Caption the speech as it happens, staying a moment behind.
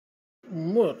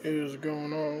What is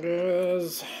going on,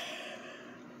 guys?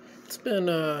 It's been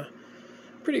a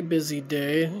pretty busy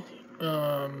day.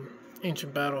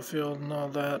 Ancient Battlefield and all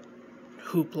that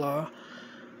hoopla.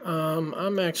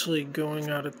 I'm actually going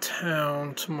out of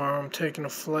town tomorrow. I'm taking a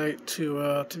flight to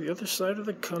the other side of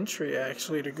the country,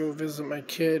 actually, to go visit my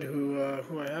kid who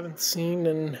I haven't seen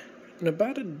in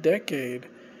about a decade.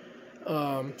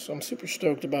 So I'm super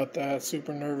stoked about that,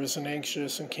 super nervous and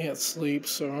anxious and can't sleep,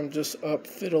 so I'm just up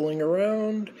fiddling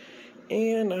around,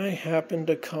 and I happened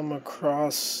to come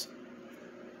across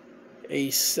a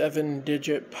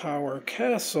 7-digit power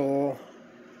castle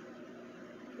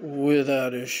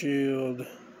without a shield.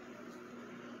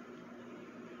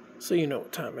 So you know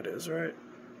what time it is, right?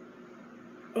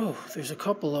 Oh, there's a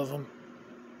couple of them.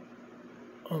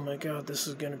 Oh my god, this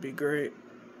is going to be great.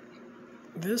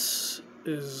 This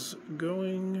is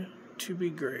going to be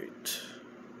great.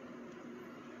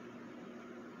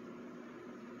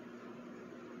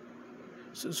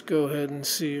 So let's go ahead and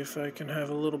see if I can have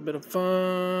a little bit of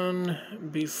fun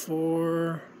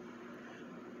before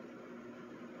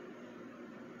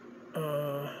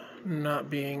not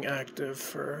being active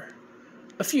for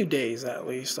a few days at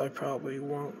least. I probably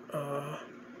won't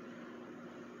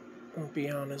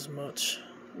be on as much.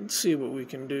 Let's see what we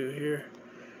can do here.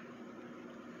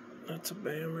 That's a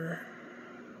bammer.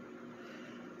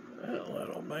 That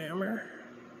little bammer.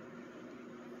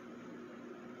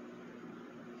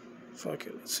 Fuck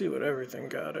it, let's see what everything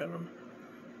got in them.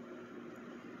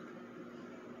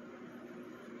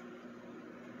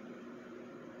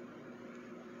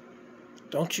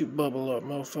 Don't you bubble up,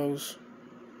 mofos.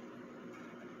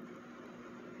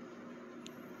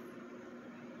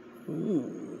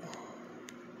 Ooh.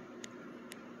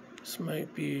 This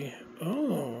might be...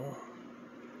 Oh,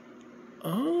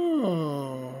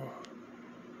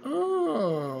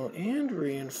 and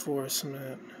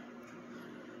reinforcement.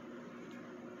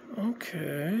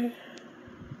 Okay.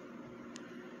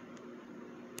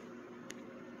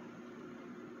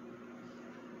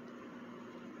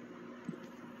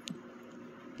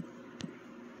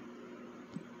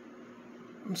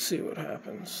 Let's see what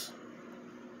happens.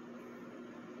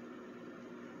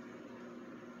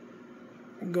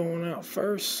 Going out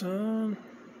first, son.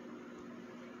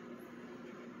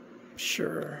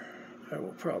 Sure, I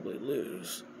will probably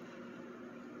lose.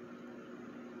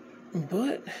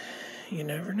 But you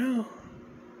never know.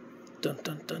 Dun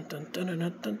dun dun dun dun dun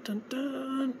dun dun dun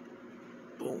dun.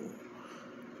 Boom.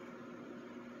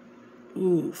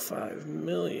 Ooh, 5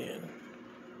 million.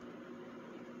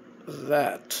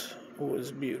 That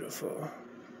was beautiful.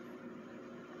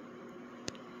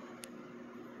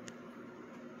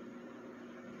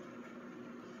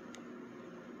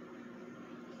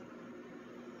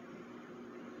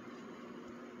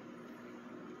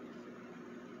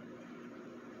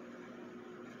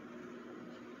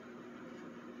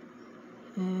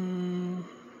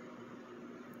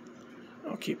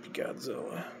 I'll keep you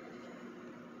Godzilla.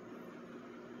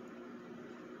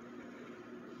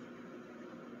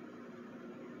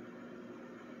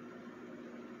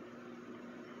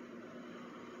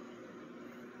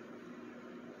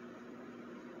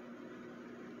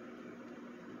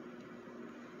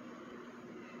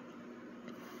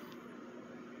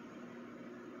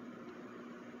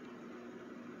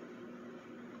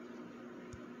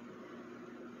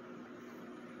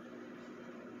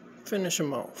 Finish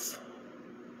him off.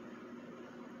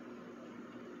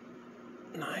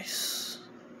 Nice.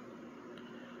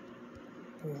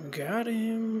 Got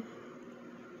him.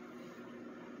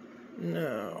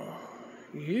 Now,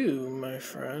 you, my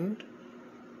friend,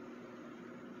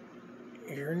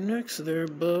 you're next there,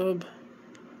 bub.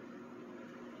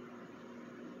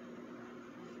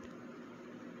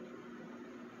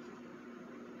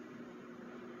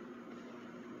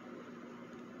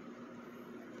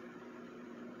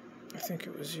 I think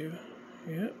it was you.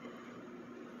 Yep.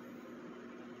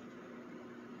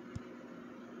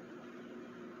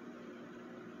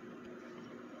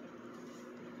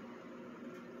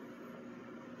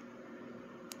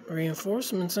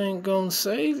 Reinforcements ain't gonna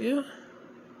save you.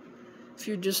 If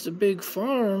you're just a big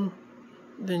farm,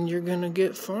 then you're gonna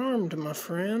get farmed, my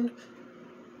friend.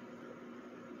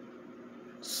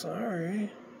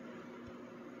 Sorry.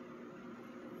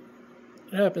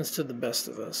 It happens to the best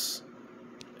of us.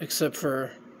 Except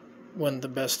for when the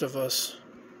best of us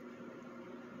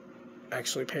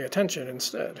actually pay attention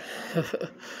instead.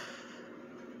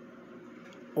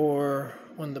 Or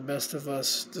when the best of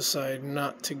us decide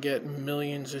not to get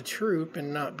millions of troops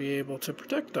and not be able to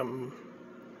protect them.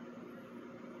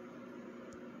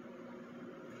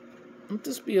 Let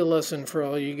this be a lesson for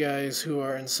all you guys who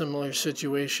are in similar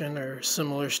situation or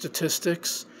similar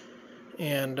statistics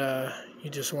and you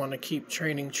just want to keep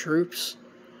training troops,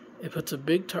 it puts a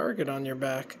big target on your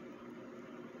back.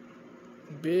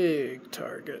 Big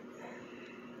target.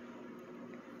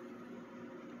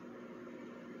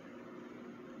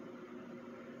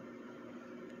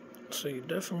 So you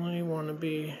definitely want to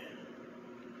be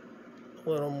a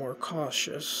little more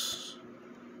cautious.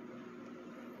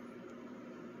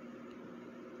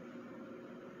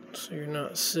 So you're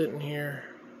not sitting here,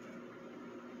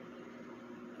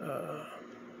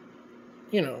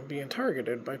 you know, being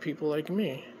targeted by people like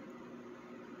me.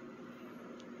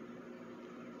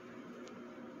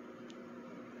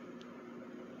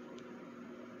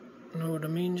 Know what I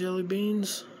mean, jelly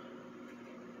beans?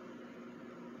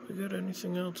 We got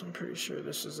anything else? I'm pretty sure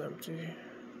this is empty.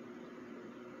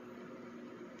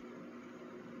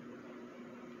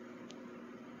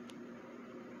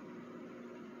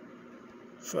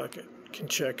 Fuck it. Can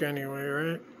check anyway,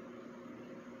 right?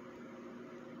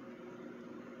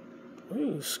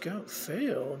 Ooh, scout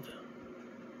failed.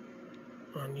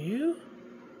 On you?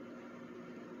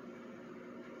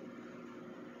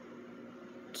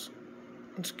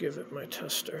 Let's give it my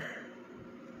tester.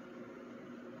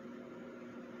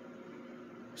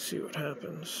 See what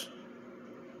happens.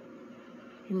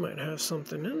 He might have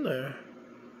something in there.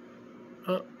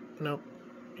 Oh, nope.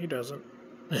 He doesn't.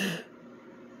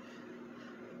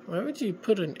 Why would you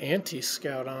put an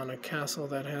anti-scout on a castle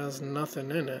that has nothing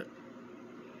in it?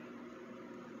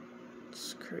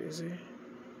 It's crazy.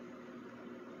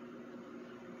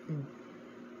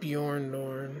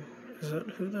 Bjorndorn. Is that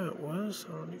who that was?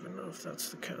 I don't even know if that's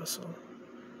the castle.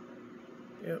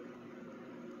 Yep.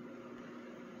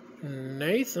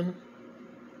 Nathan.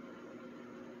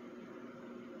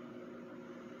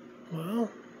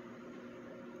 Well,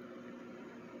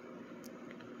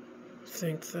 I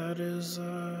think that is,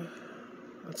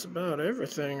 that's about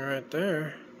everything right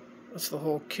there. That's the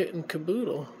whole kit and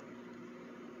caboodle.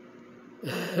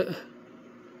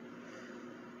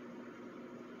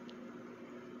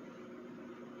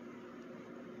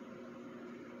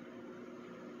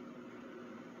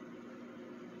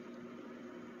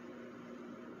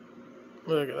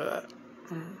 Look at that.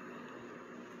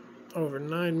 Over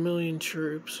 9 million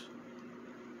troops.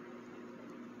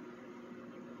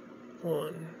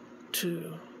 1,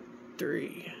 2,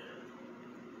 3.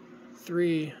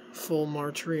 3 full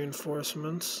march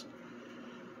reinforcements.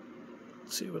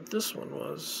 Let's see what this one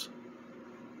was.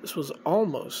 This was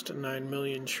almost 9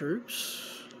 million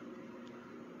troops.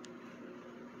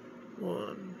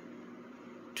 1,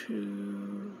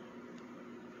 2.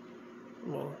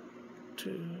 Well,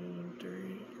 2, 3.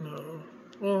 No.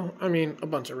 Well, I mean, a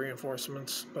bunch of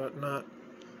reinforcements, but not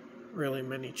really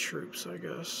many troops, I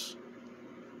guess.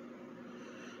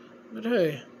 But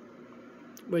hey,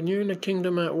 when you're in a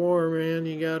kingdom at war, man,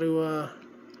 you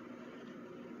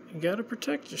gotta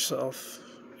protect yourself.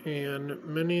 And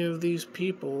many of these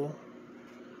people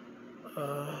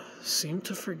seem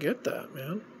to forget that,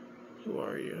 man. Who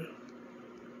are you?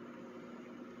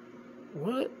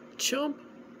 What? Chump?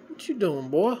 What you doing,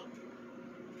 boy?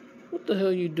 What the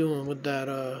hell you doing with that,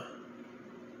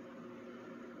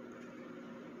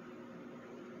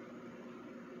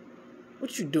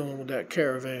 What you doing with that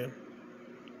caravan?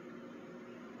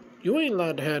 You ain't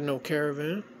allowed to have no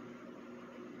caravan.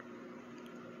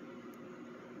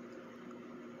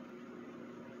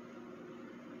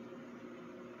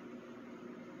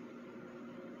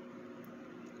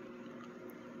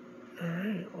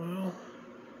 Alright, well,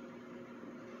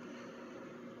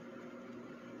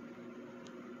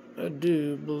 I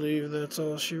do believe that's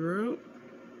all she wrote.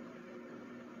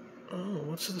 Oh,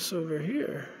 what's this over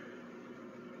here?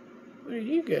 What are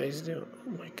you guys doing?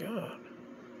 Oh my god.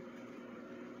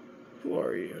 Who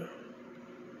are you?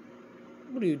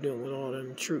 What are you doing with all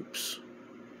them troops?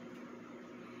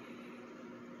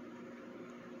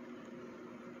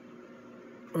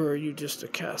 Or are you just a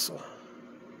castle?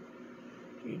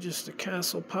 You just a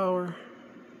castle power?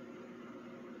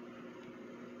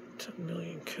 10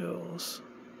 million kills.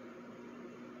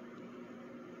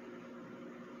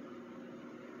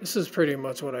 This is pretty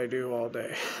much what I do all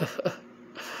day.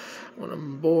 When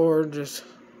I'm bored, just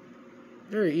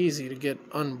very easy to get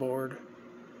unbored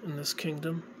in this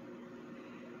kingdom.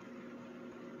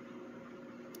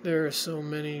 There are so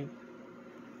many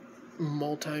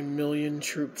multi-million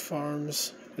troop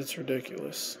farms. It's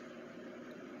ridiculous.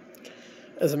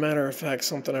 As a matter of fact,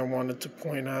 something I wanted to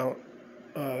point out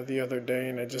the other day,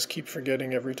 and I just keep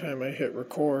forgetting every time I hit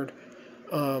record.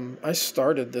 I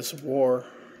started this war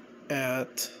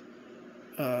at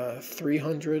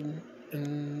 300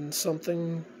 and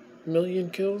something million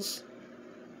kills.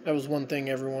 That was one thing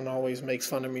everyone always makes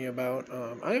fun of me about.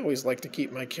 I always like to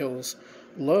keep my kills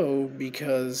low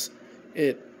because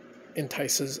it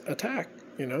entices attack,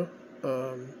 you know?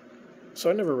 So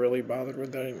I never really bothered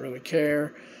with that. I didn't really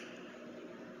care.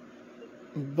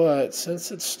 But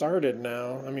since it started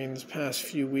now, I mean, this past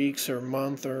few weeks or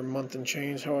month and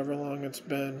change, however long it's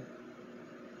been,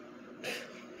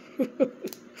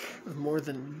 more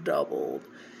than doubled.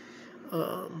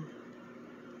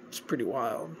 It's pretty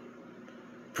wild.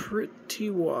 Pretty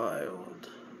wild.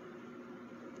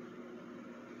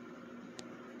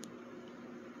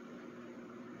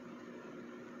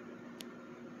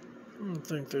 I don't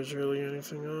think there's really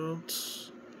anything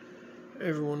else.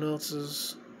 Everyone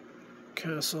else's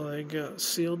castle they got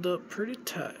sealed up pretty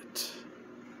tight.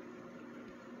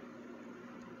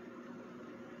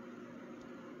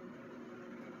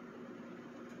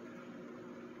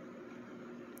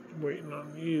 Waiting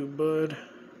on you, bud.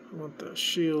 I want that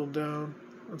shield down.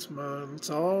 That's mine. It's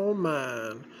all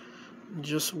mine.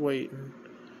 Just waiting.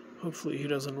 Hopefully he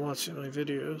doesn't watch my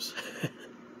videos.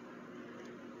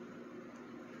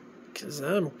 'Cause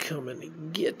I'm coming to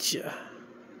get ya.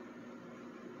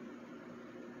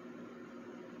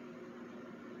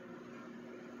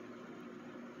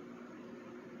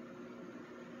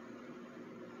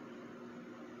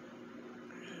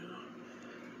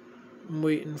 I'm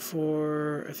waiting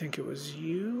for, I think it was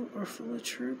you are full of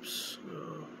troops?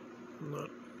 No, not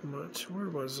much. Where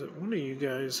was it? One of you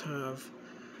guys have.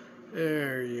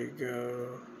 There you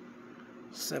go.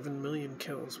 7 million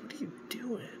kills. What are you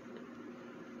doing?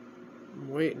 I'm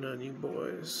waiting on you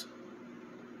boys.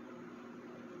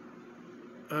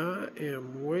 I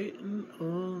am waiting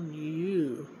on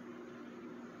you.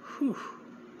 Whew.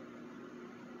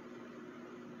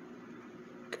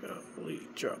 Golly,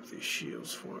 drop these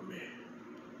shields for me.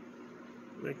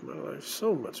 Make my life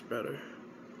so much better.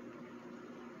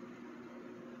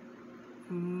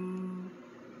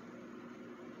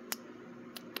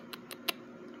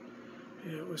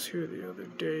 Yeah, I was here the other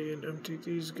day and emptied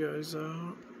these guys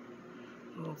out.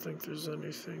 I don't think there's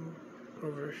anything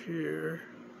over here.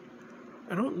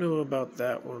 I don't know about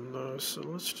that one though, so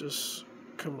let's just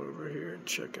come over here and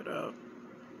check it out.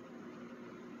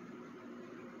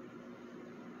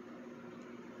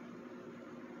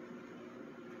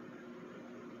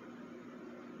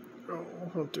 Oh,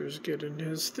 Hunter's getting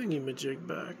his thingy-majig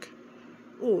back.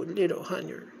 Oh, little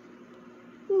Hunter.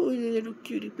 Oh, little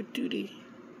cutie patootie.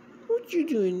 What you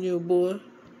doing there, boy?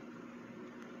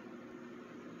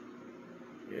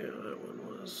 Yeah, that one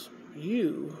was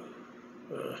you.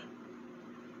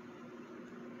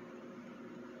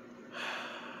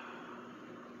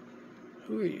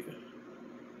 Who are you?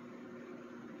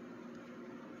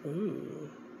 Ooh.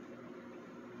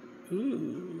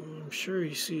 Ooh, I'm sure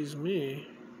he sees me.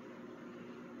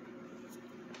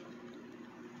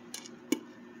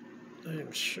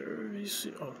 I'm sure he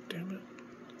sees... Oh, damn it.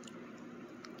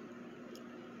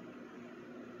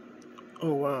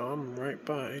 Oh, wow, I'm right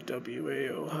by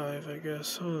WAO Hive, I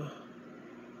guess, huh?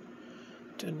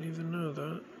 Didn't even know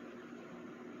that.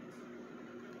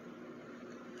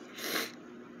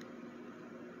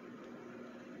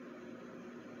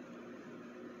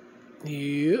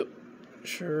 Yep,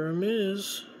 sure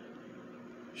is.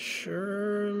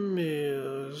 Sure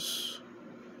is.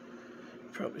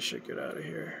 Probably should get out of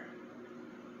here.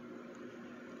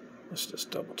 Let's just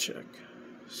double check.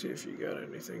 See if you got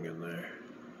anything in there.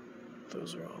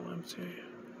 Those are all empty.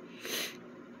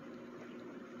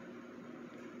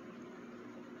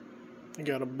 You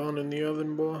got a bun in the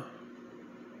oven, boy?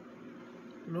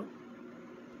 Nope.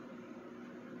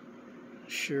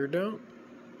 Sure don't.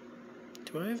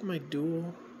 Do I have my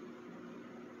duel?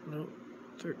 Nope.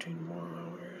 13 more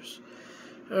hours.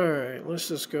 Alright, let's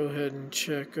just go ahead and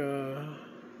check the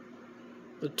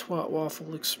Twat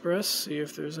Waffle Express, see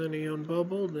if there's any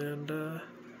unbubbled, and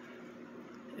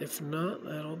if not,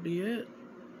 that'll be it.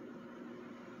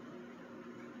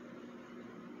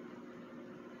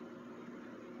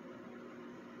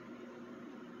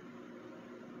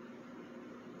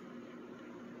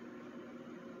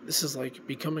 This is like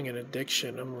becoming an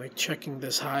addiction. I'm like checking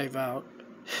this hive out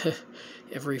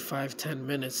every 5-10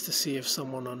 minutes to see if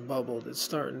someone unbubbled. It's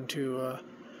starting to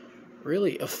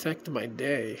really affect my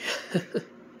day.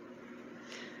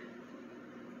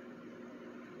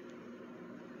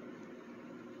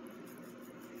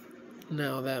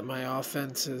 Now that my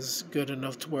offense is good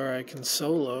enough to where I can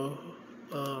solo,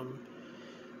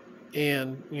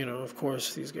 and, you know, of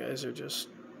course, these guys are just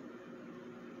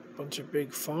a bunch of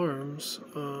big farms.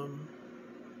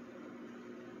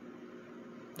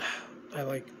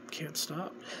 I can't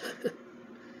stop.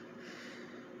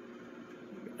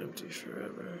 Empty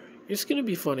forever. It's gonna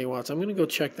be funny, watch. I'm gonna go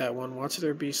check that one. Watch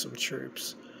there be some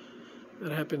troops.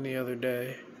 That happened the other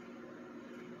day.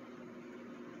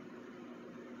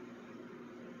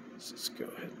 Let's just go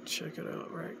ahead and check it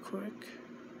out right quick.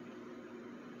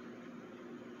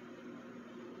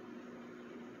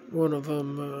 One of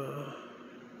them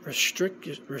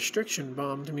restriction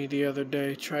bombed me the other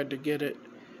day. Tried to get it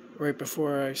right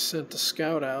before I sent the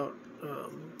scout out.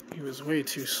 He was way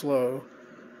too slow,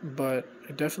 but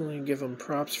I definitely give him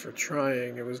props for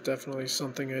trying. It was definitely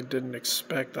something I didn't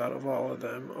expect out of all of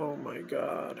them. Oh my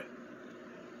god.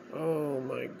 Oh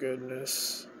my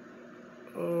goodness.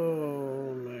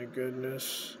 Oh my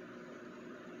goodness.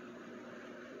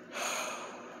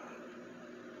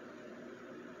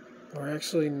 We're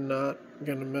actually not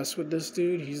gonna mess with this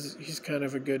dude. He's kind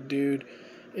of a good dude,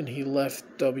 and he left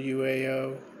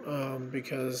WAO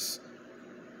because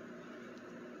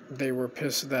they were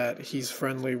pissed that he's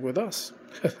friendly with us.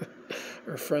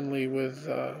 Or friendly with,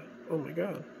 oh my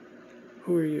god.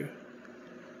 Who are you?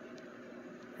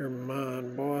 You're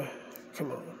mine, boy.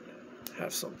 Come on.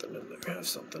 Have something in there. Have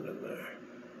something in there.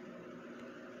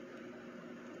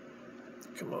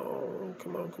 Come on.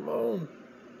 Come on. Come on.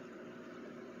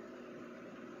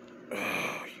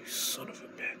 Oh, you son of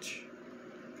a bitch.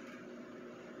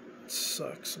 It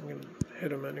sucks. I'm gonna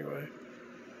hit him anyway.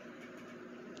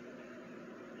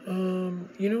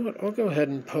 You know what? I'll go ahead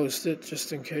and post it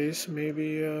just in case.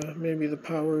 Maybe the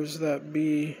powers that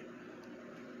be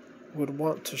would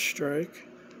want to strike.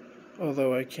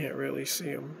 Although I can't really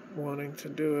see them wanting to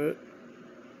do it.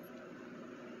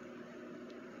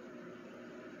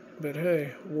 But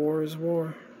hey, war is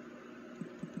war.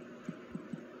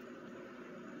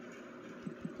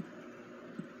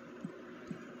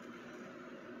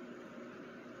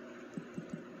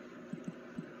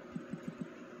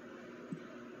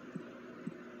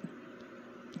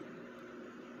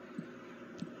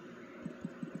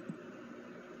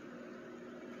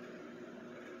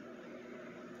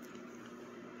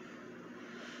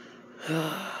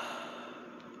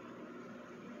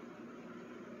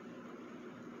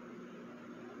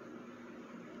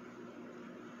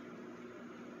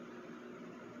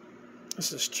 Let's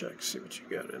just check, see what you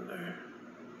got in there.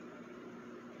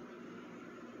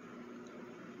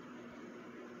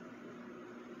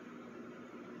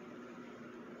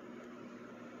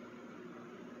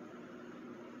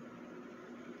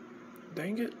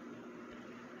 Dang it.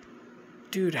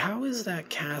 Dude, how is that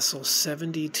castle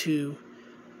 72?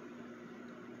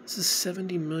 This is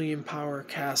 70 million power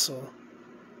castle.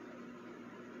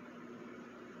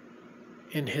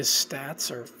 And his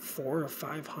stats are 400 or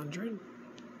 500?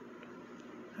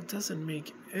 That doesn't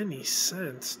make any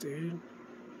sense, dude.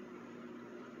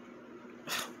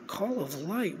 Call of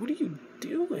Light, what are you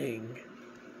doing?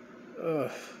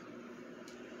 Ugh.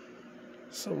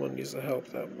 Someone needs to help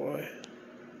that boy.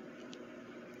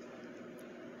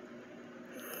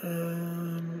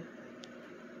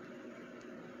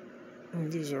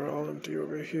 These are all empty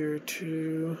over here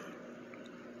too.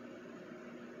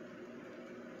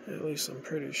 At least I'm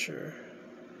pretty sure.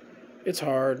 It's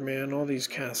hard, man. All these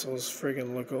castles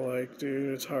friggin' look alike,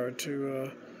 dude. It's hard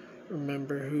to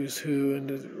remember who's who,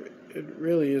 and it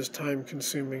really is time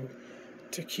consuming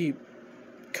to keep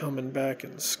coming back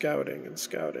and scouting and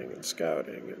scouting and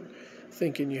scouting and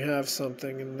thinking you have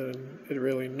something and then it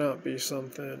really not be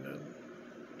something, and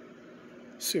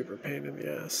super pain in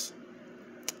the ass.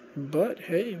 But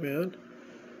hey, man,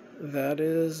 that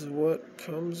is what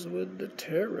comes with the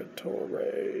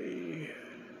territory.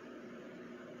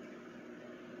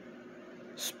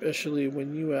 Especially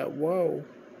when you at WoW.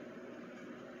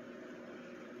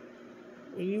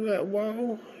 When you at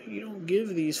WoW, you don't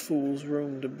give these fools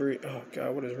room to breathe. Oh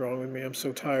god, what is wrong with me? I'm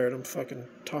so tired. I'm fucking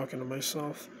talking to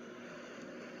myself.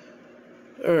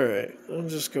 Alright, I'll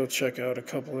just go check out a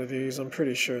couple of these. I'm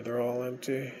pretty sure they're all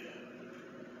empty.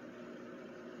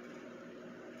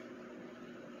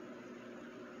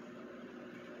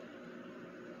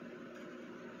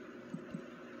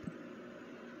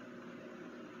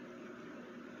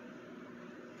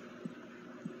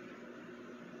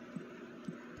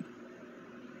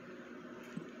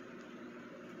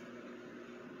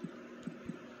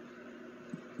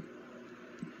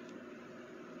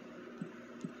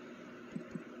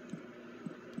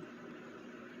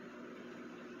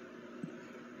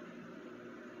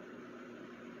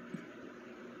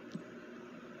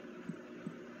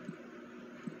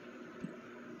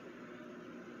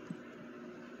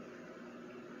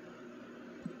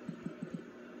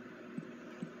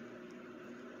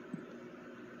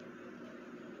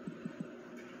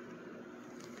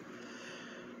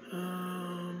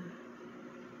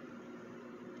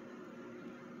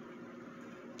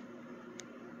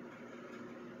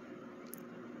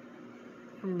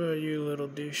 What about you little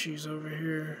douchies over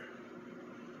here?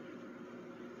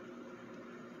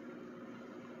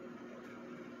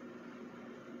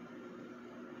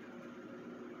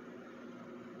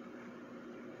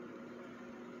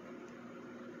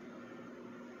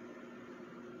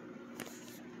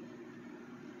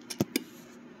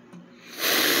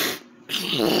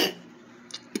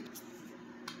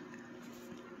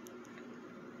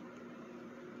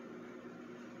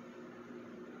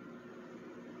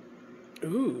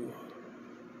 Ooh.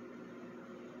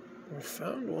 We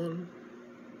found one.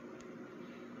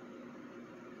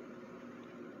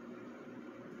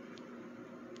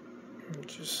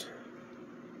 Just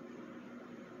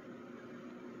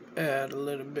add a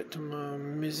little bit to my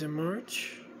Mizzy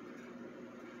March.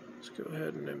 Let's go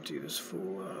ahead and empty this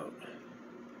fool out.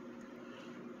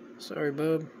 Sorry,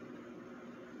 bub.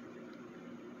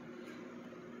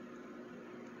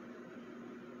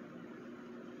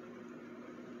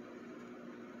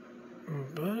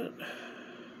 But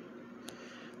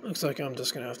looks like I'm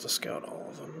just gonna have to scout all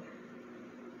of them.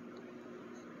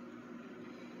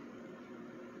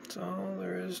 That's all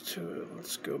there is to it.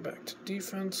 Let's go back to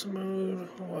defense mode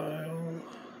while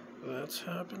that's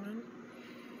happening.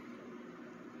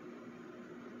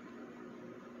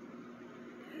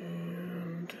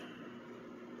 And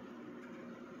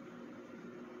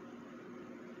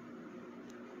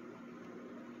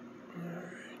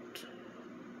alright.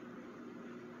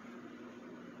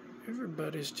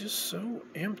 Everybody's just so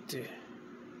empty.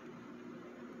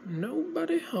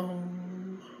 Nobody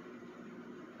home.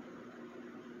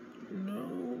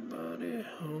 Nobody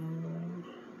home.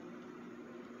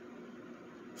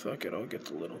 Fuck it, I'll get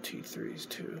the little T3s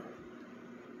too.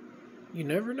 You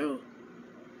never know.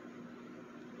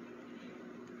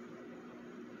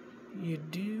 You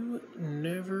do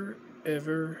never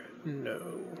ever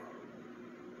know.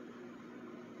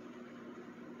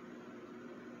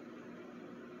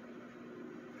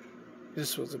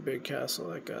 This was a big castle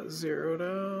that got zeroed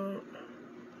out.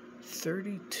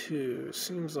 32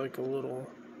 seems like a little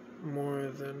more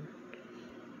than,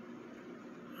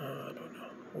 I don't know.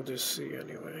 We'll just see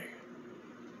anyway.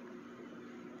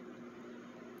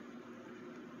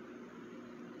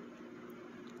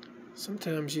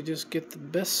 Sometimes you just get the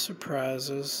best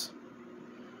surprises.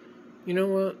 You know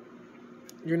what?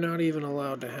 You're not even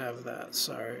allowed to have that,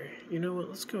 sorry. You know what?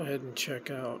 Let's go ahead and check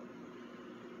out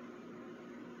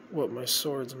what my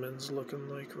swordsman's looking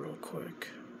like real quick.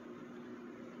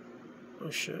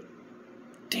 Oh shit.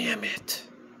 Damn it!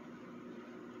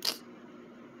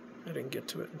 I didn't get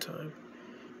to it in time.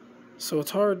 So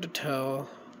it's hard to tell.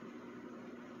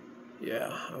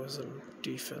 Yeah, I was in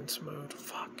defense mode.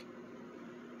 Fuck.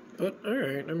 But,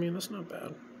 alright, I mean, that's not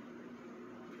bad.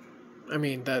 I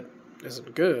mean, that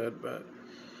isn't good, but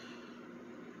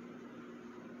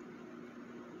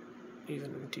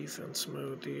even in defense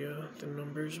mode, the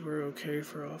numbers were okay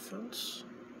for offense.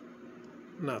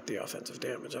 Not the offensive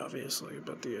damage, obviously,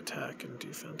 but the attack and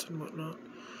defense and whatnot.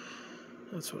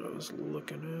 That's what I was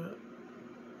looking at.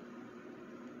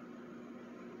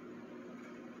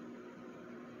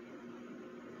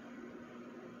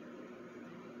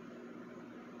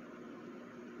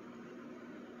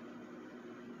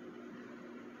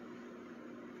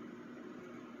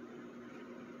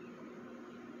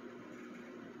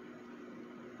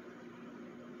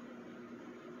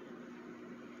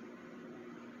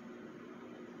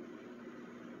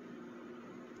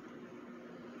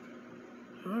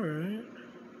 Alright.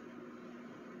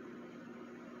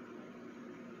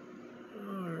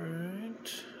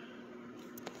 Alright.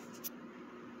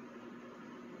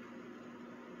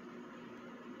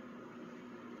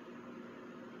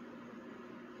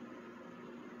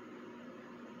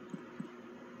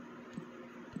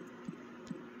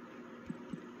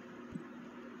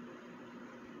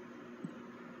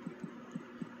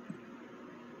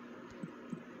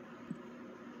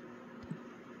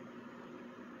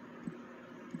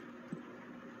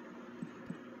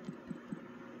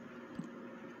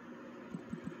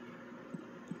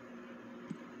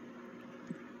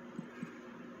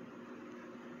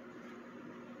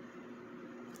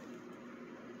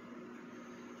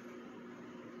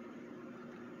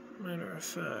 Matter of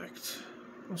fact,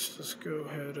 let's just go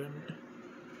ahead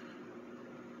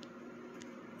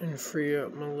and free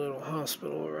up my little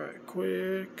hospital right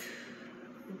quick.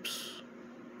 Oops.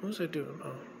 What was I doing?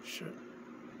 Oh, shit.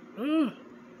 Ah!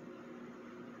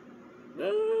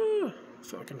 Ah!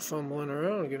 Fucking fumbling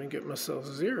around, gonna get myself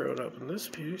zeroed up in this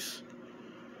piece.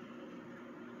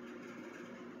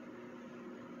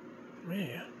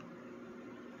 Man.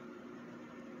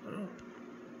 Oh.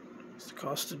 It's the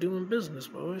cost of doing business,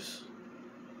 boys.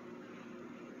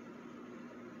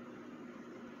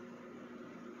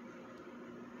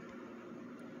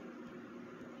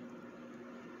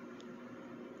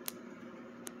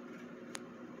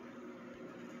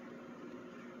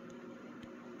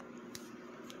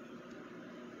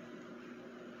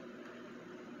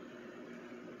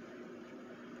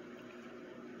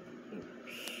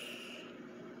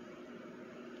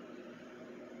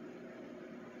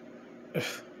 I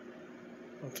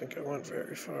don't think I went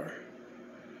very far.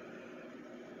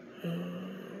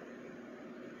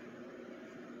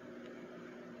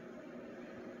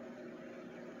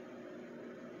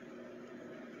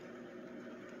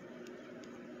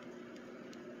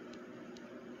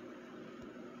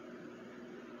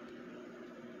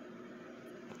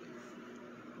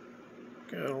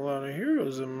 Got a lot of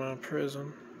heroes in my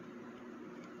prison.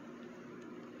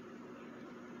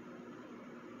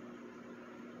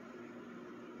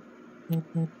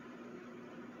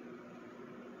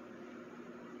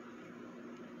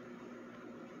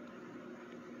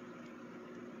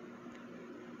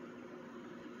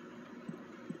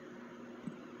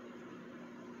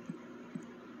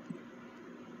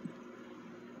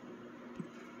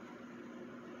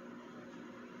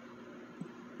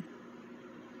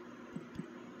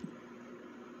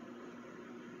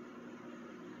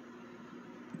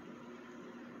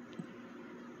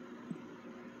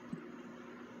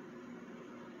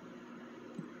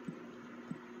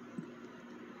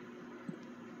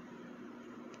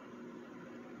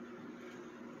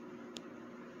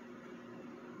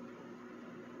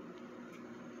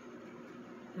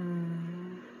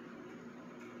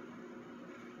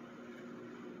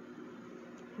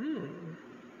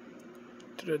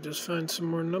 Did I just find some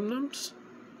more num-nums?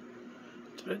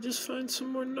 Did I just find some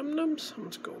more num-nums? How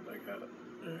much gold I got?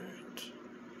 Alright.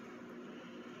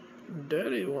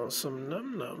 Daddy wants some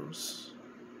num-nums.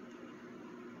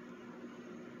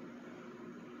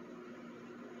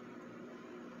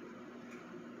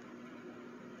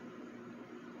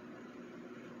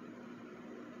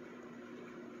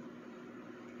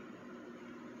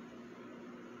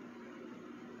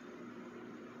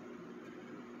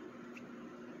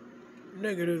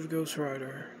 Negative, Ghost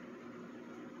Rider.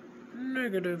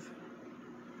 Negative.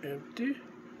 Empty.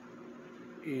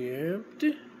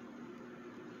 Empty.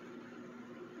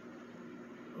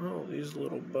 Oh, these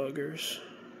little buggers.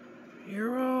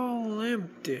 You're all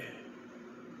empty.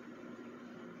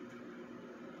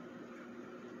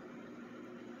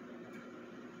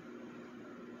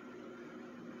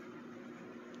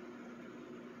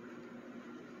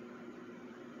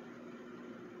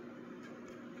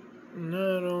 And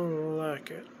I don't like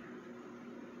it.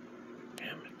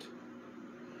 Damn it.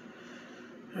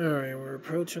 Alright, we're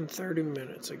approaching 30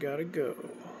 minutes. I gotta go.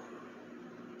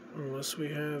 Unless we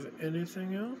have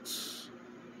anything else.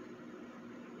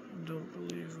 I don't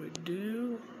believe we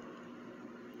do.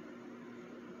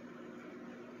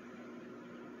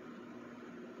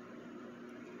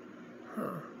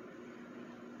 Huh.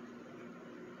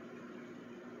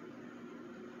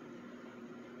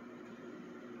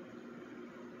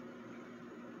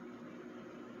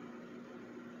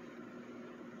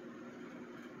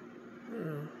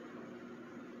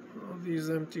 All these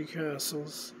empty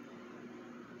castles.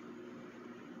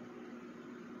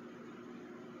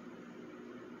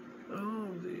 All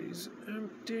these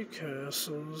empty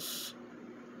castles.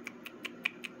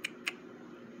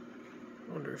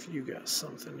 Wonder if you got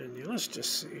something in you. Let's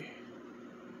just see.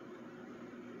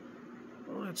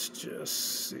 Let's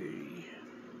just see.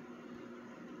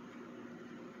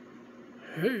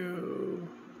 Hey-o.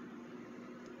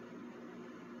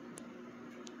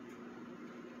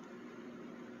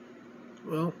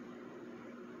 Well,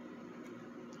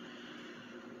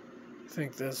 I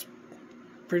think that's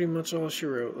pretty much all she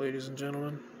wrote, ladies and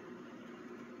gentlemen.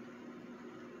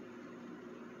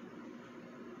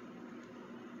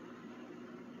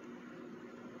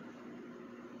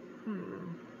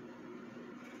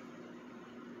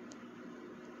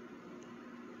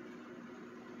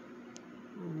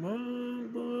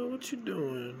 Boy, what you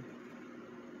doing?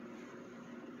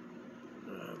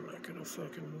 I'm not gonna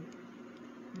fucking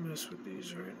mess with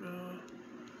these right now.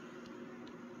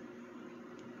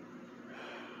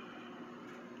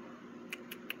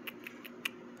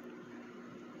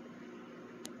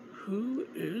 Who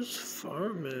is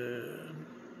farming?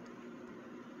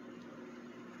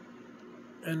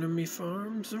 Enemy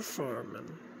farms or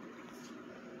farming?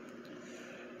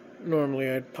 Normally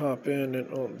I'd pop in and,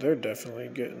 oh, they're definitely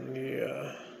getting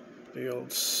the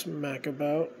old smack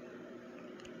about.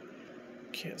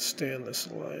 Can't stand this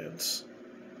alliance.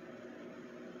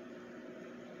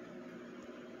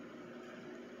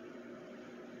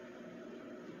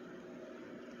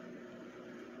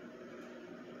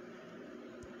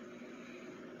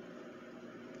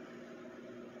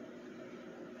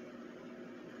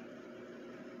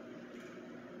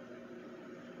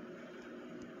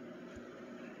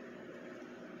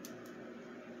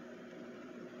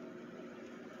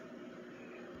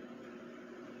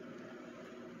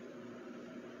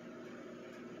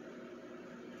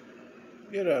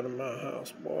 Get out of my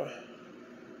house, boy.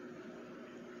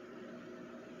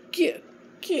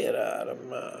 Get out of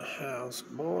my house,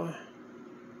 boy.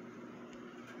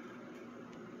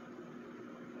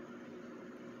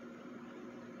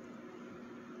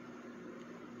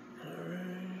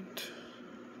 Alright.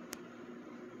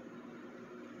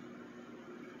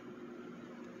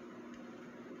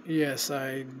 Yes,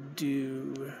 I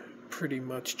do pretty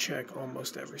much check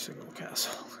almost every single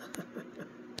castle.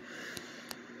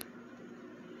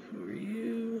 Who are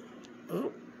you?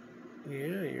 Oh,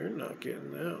 yeah, you're not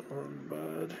getting that one,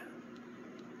 bud.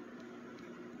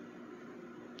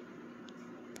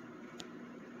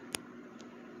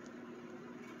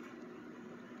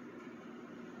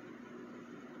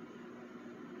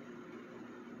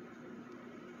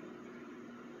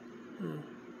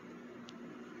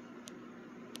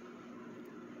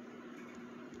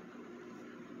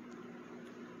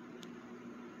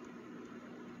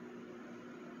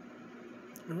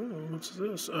 Oh, what's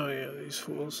this? Oh, yeah, these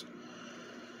fools.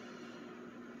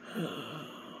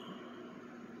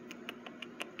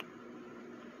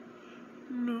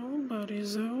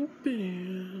 Nobody's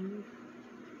open.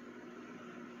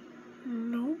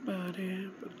 Nobody,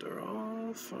 but they're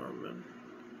all farming.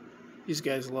 These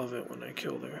guys love it when I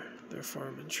kill their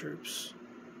farming troops.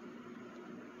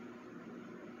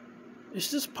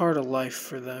 It's just part of life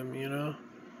for them, you know?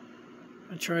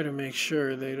 I try to make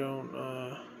sure they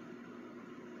don't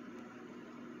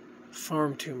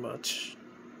farm too much.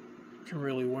 Can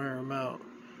really wear them out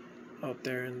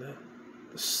there in the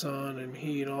sun and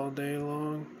heat all day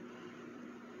long.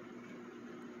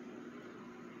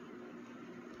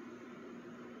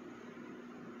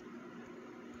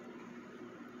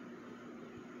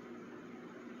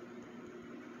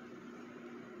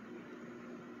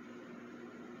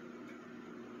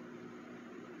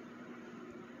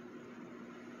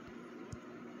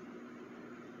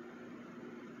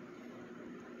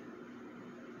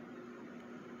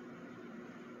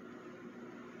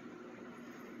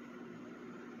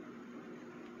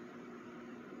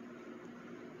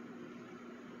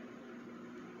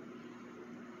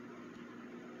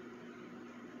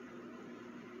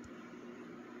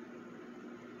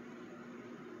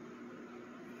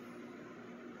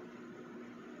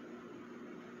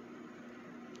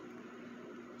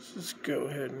 Let's just go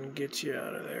ahead and get you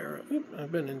out of there. Oop,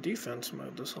 I've been in defense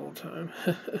mode this whole time.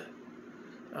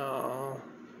 Oh,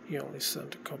 he only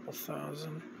sent a couple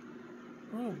thousand.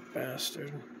 Oh,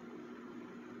 bastard.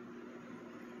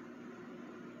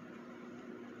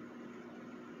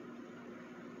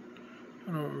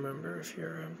 I don't remember if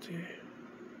you're empty.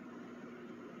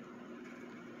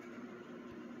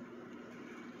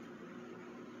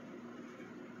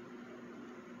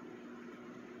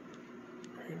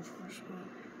 Reinforcement.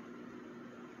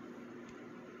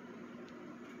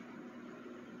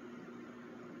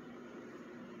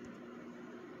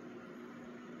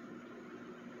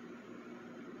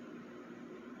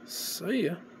 See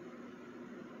ya.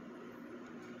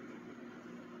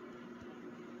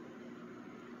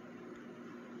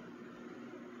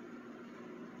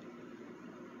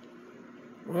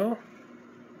 Well,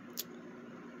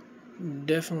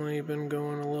 definitely been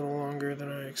going a little longer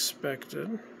than I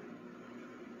expected,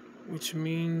 which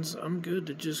means I'm good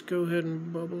to just go ahead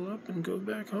and bubble up and go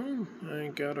back home. I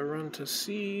ain't gotta run to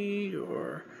sea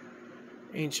or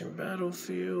ancient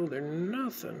battlefield or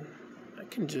nothing. I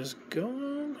can just go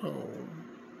on home.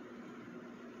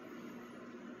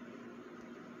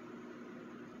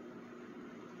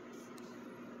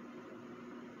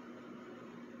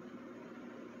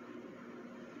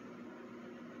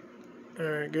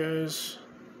 Alright guys,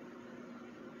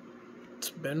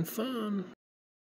 it's been fun.